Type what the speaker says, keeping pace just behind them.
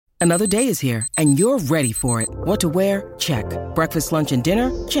Another day is here, and you're ready for it. What to wear? Check. Breakfast, lunch, and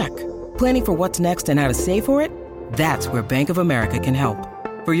dinner? Check. Planning for what's next and how to save for it? That's where Bank of America can help.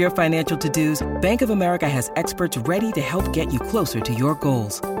 For your financial to-dos, Bank of America has experts ready to help get you closer to your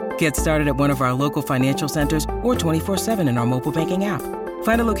goals. Get started at one of our local financial centers or 24/7 in our mobile banking app.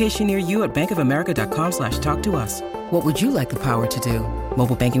 Find a location near you at bankofamerica.com/talktous. What would you like the power to do?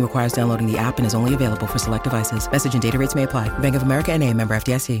 Mobile banking requires downloading the app and is only available for select devices. Message and data rates may apply. Bank of America N.A., member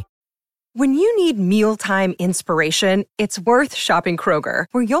FDIC. When you need mealtime inspiration, it's worth shopping Kroger,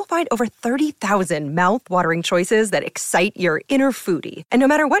 where you'll find over 30,000 mouth-watering choices that excite your inner foodie. And no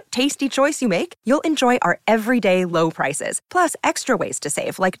matter what tasty choice you make, you'll enjoy our everyday low prices, plus extra ways to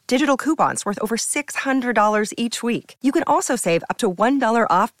save, like digital coupons worth over $600 each week. You can also save up to $1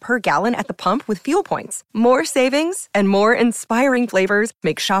 off per gallon at the pump with fuel points. More savings and more inspiring flavors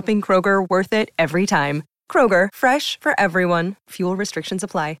make shopping Kroger worth it every time. Kroger, fresh for everyone. Fuel restrictions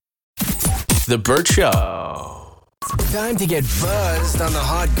apply. The Burt Show. Time to get buzzed on the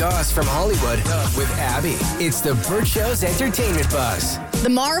hot goss from Hollywood with Abby. It's the Burt Show's entertainment buzz. The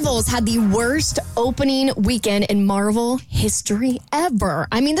Marvels had the worst opening weekend in Marvel history ever.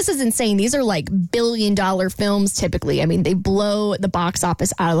 I mean, this is insane. These are like billion-dollar films typically. I mean, they blow the box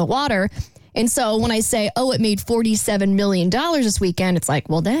office out of the water. And so when I say, it made $47 million this weekend, it's like,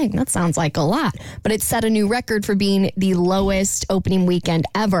 well, dang, that sounds like a lot. But it set a new record for being the lowest opening weekend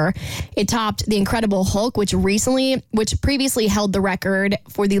ever. It topped The Incredible Hulk, which previously held the record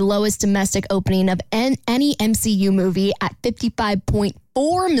for the lowest domestic opening of any MCU movie at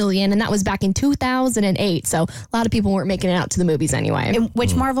 $55.4 million, and that was back in 2008. So a lot of people weren't making it out to the movies anyway. And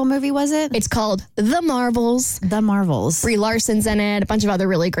which Marvel movie was it? It's called The Marvels. The Marvels. Brie Larson's in it, a bunch of other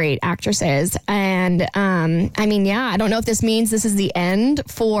really great actresses. And I mean, yeah, I don't know if this means this is the end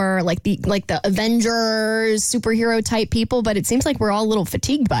for like the Avengers superhero type people, but it seems like we're all a little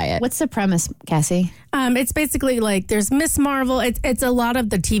fatigued by it. What's the premise, Cassie? It's basically like there's Miss Marvel. It's a lot of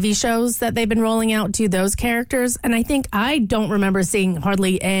the TV shows that they've been rolling out to those characters. And I don't remember seeing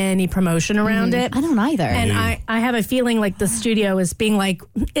hardly any promotion around it. I don't either. And I have a feeling like the studio is being like,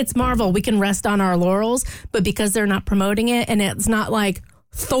 it's Marvel. We can rest on our laurels. But because they're not promoting it and it's not like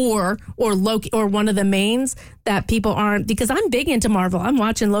Thor or Loki or one of the mains that people aren't, because I'm big into Marvel. I'm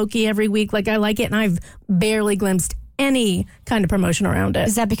watching Loki every week. Like I like it. And I've barely glimpsed any kind of promotion around it.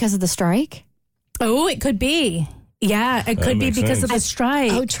 Is that because of the strike? Oh, it could be. Yeah, it could be because of the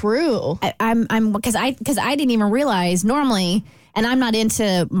strike. Oh, true. I'm because I didn't even realize normally, and I'm not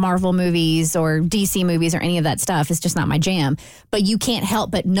into Marvel movies or DC movies or any of that stuff. It's just not my jam. But you can't help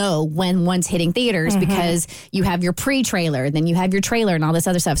but know when one's hitting theaters because you have your pre-trailer, then you have your trailer and all this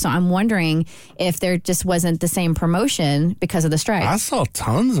other stuff. So I'm wondering if there just wasn't the same promotion because of the strike. I saw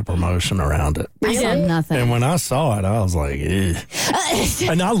tons of promotion around it. I saw nothing. And when I saw it, I was like, eh.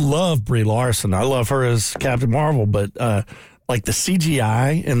 And I love Brie Larson. I love her as Captain Marvel, but like the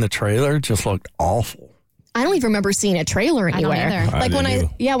CGI in the trailer just looked awful. I don't even remember seeing a trailer anywhere. I don't like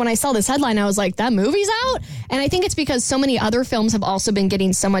either. when I saw this headline, I was like, that movie's out? And I think it's because so many other films have also been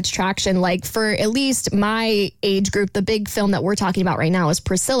getting so much traction. Like for at least my age group, the big film that we're talking about right now is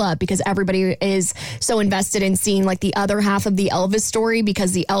Priscilla, because everybody is so invested in seeing like the other half of the Elvis story,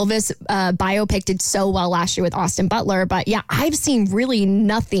 because the Elvis biopic did so well last year with Austin Butler. But yeah, I've seen really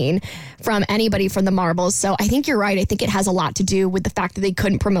nothing from anybody from the Marvels. So I think you're right. I think it has a lot to do with the fact that they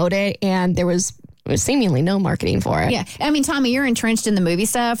couldn't promote it and there was seemingly no marketing for it. Yeah. I mean, Tommy, you're entrenched in the movie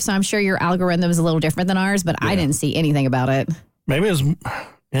stuff, so I'm sure your algorithm is a little different than ours, but I didn't see anything about it. Maybe it was,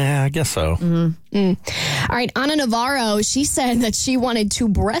 I guess so. All right, Ana Navarro, she said that she wanted to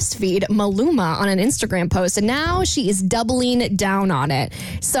breastfeed Maluma on an Instagram post, and now she is doubling down on it.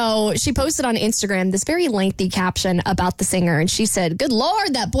 So she posted on Instagram this very lengthy caption about the singer, and she said, "Good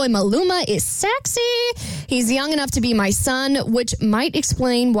Lord, that boy Maluma is sexy. He's young enough to be my son, which might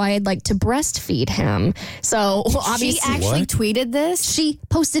explain why I'd like to breastfeed him." So obviously, she actually tweeted this? She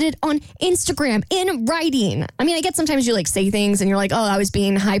posted it on Instagram in writing. I mean, I get sometimes you like say things and you're like, oh, I was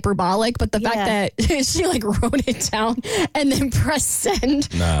being hyperbolic, but the fact that she like wrote it down and then pressed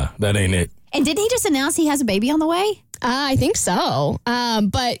send. Nah, that ain't it. And did he just announce he has a baby on the way? I think so.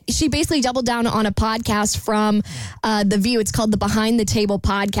 But she basically doubled down on a podcast from The View. It's called the Behind the Table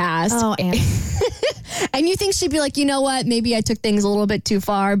podcast. Oh, and you think she'd be like, you know what? Maybe I took things a little bit too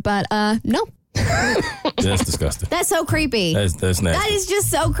far, but no. That's disgusting. That's so creepy. That's nasty. That is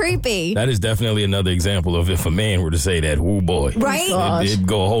just so creepy. That is definitely another example of if a man were to say that, oh boy. Right? It'd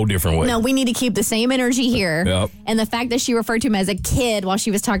go a whole different way. No, we need to keep the same energy here. Yep. And the fact that she referred to him as a kid while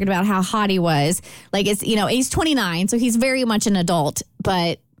she was talking about how hot he was, like it's, he's 29, so he's very much an adult,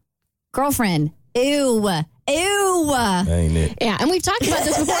 but girlfriend, ew. Ew. Ain't it? Yeah, and we've talked about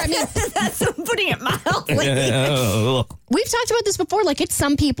this before. I mean, That's putting it mildly. we've talked about this before. Like, it's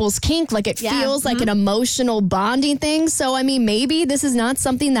some people's kink. Like, it feels like an emotional bonding thing. So, I mean, maybe this is not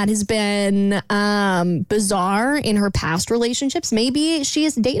something that has been bizarre in her past relationships. Maybe she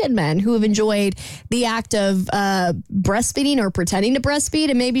has dated men who have enjoyed the act of breastfeeding or pretending to breastfeed.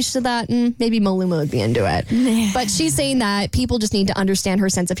 And maybe she thought, maybe Maluma would be into it. But she's saying that people just need to understand her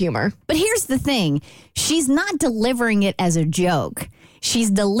sense of humor. But here's the thing. She's not delivering it as a joke. She's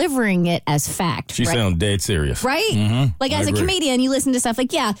delivering it as fact. She sounds dead serious. Right? Mm-hmm. Like, as a comedian, you listen to stuff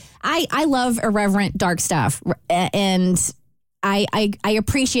like, I love irreverent, dark stuff. And I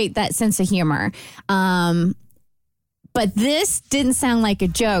appreciate that sense of humor. But this didn't sound like a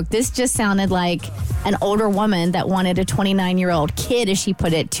joke. This just sounded like an older woman that wanted a 29-year-old kid, as she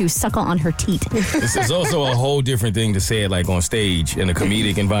put it, to suckle on her teat. This is also a whole different thing to say it like on stage in a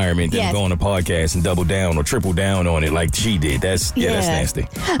comedic environment than go on a podcast and double down or triple down on it like she did. That's nasty.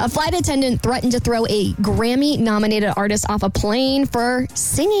 A flight attendant threatened to throw a Grammy-nominated artist off a plane for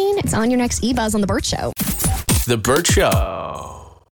singing. It's on your next eBuzz on The Burt Show. The Burt Show.